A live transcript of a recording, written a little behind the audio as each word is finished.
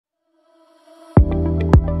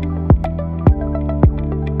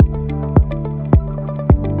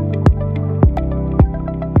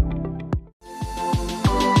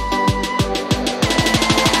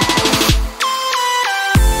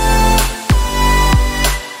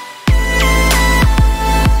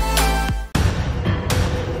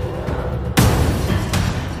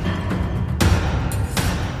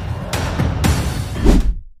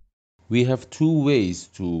We have two ways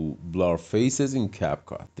to blur faces in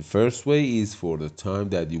CapCut. The first way is for the time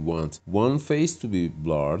that you want one face to be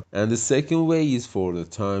blurred, and the second way is for the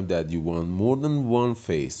time that you want more than one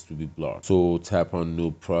face to be blurred. So tap on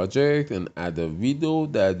New Project and add a video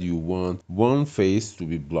that you want one face to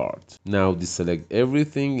be blurred. Now deselect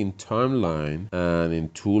everything in Timeline, and in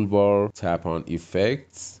Toolbar tap on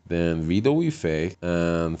Effects, then Video Effect,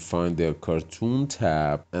 and find the Cartoon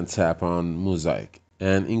tab and tap on Mosaic,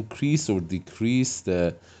 and increase or decrease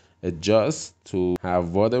the adjust to have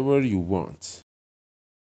whatever you want.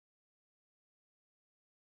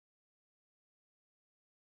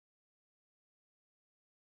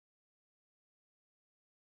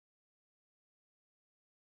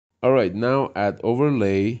 All right, now add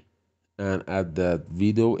overlay and add that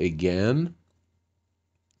video again.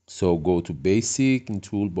 So go to basic in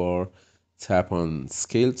toolbar, tap on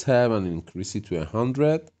scale tab and increase it to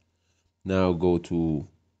 100. Now go to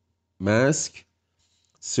mask,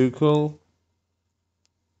 circle,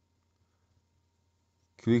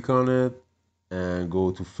 click on it, and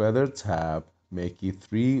go to feather tab, make it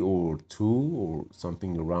 3 or 2 or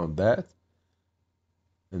something around that.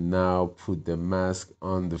 And now put the mask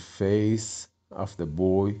on the face of the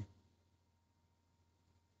boy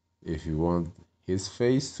if you want his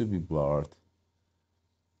face to be blurred.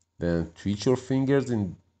 Then twitch your fingers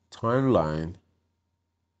in timeline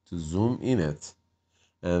to zoom in it,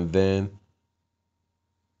 and then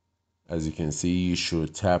as you can see you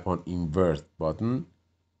should tap on invert button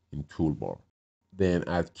in toolbar. Then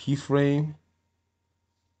add keyframe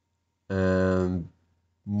and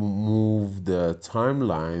move the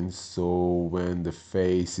timeline so when the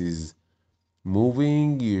face is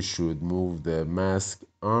moving you should move the mask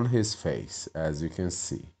on his face, as you can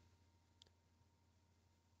see.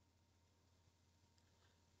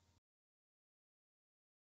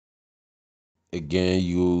 Again,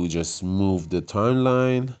 you just move the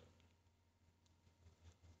timeline,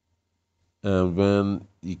 and when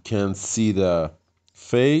you can see the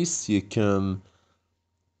face you can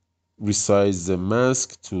resize the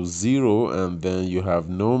mask to 0, and then you have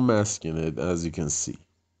no mask in it, as you can see.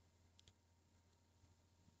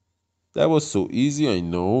 That was so easy, I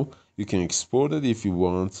know. You can export it if you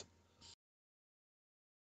want.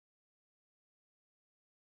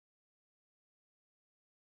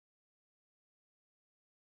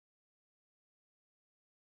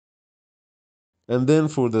 And then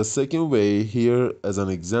for the second way, here as an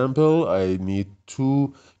example, I need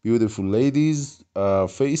two beautiful ladies'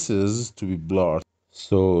 faces to be blurred.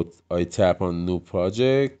 So I tap on New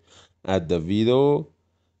Project, add the video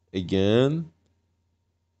again.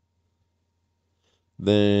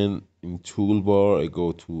 Then in Toolbar, I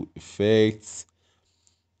go to Effects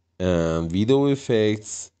and Video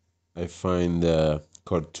Effects. I find the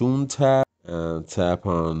Cartoon tab and tap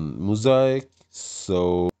on Mosaic.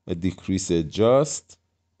 So I decrease adjust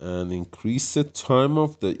and increase the time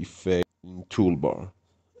of the effect in toolbar,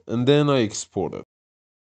 and then I export it.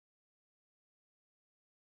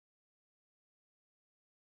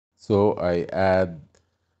 So I add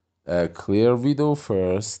a clear video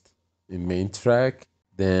first in main track,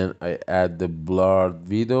 then I add the blurred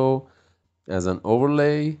video as an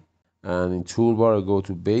overlay, and in toolbar I go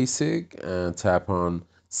to basic and tap on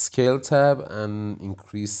scale tab and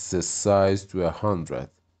increase the size to 100.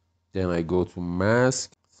 Then I go to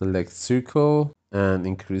mask, select circle and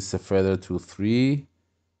increase the feather to 3,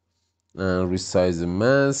 and resize the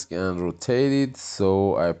mask and rotate it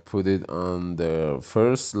so I put it on the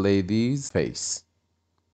first lady's face.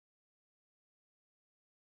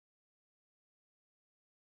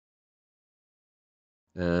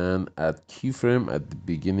 And add keyframe at the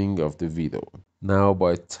beginning of the video. Now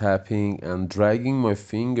by tapping and dragging my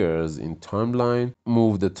fingers in timeline,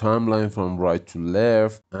 move the timeline from right to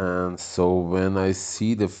left, and so when I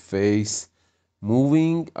see the face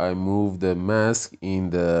moving, I move the mask in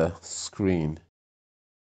the screen.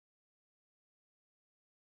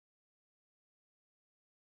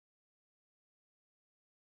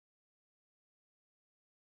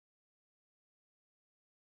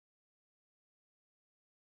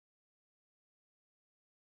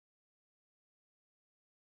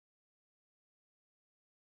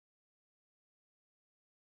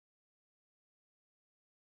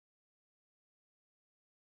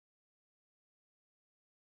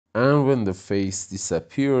 And when the face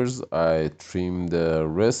disappears, I trim the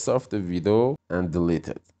rest of the video and delete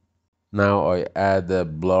it. Now I add a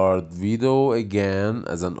blurred video again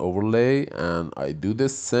as an overlay, and I do the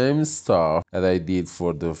same stuff that I did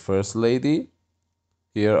for the first lady.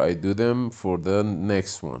 Here I do them for the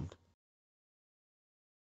next one.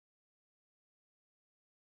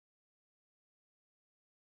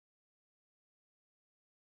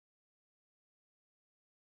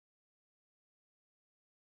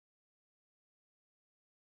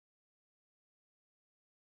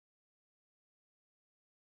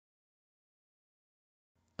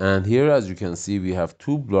 And here, as you can see, we have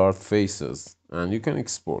two blurred faces, and you can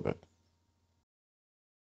export it.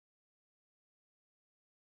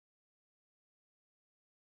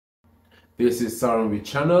 This is Saranvi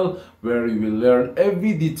channel, where you will learn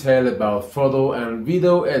every detail about photo and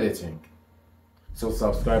video editing. So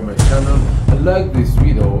subscribe my channel and like this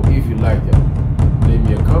video if you like it. Leave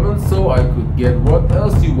me a comment so I could get what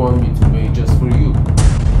else you want me to make just for you.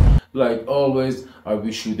 Like always, I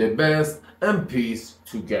wish you the best and peace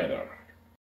together.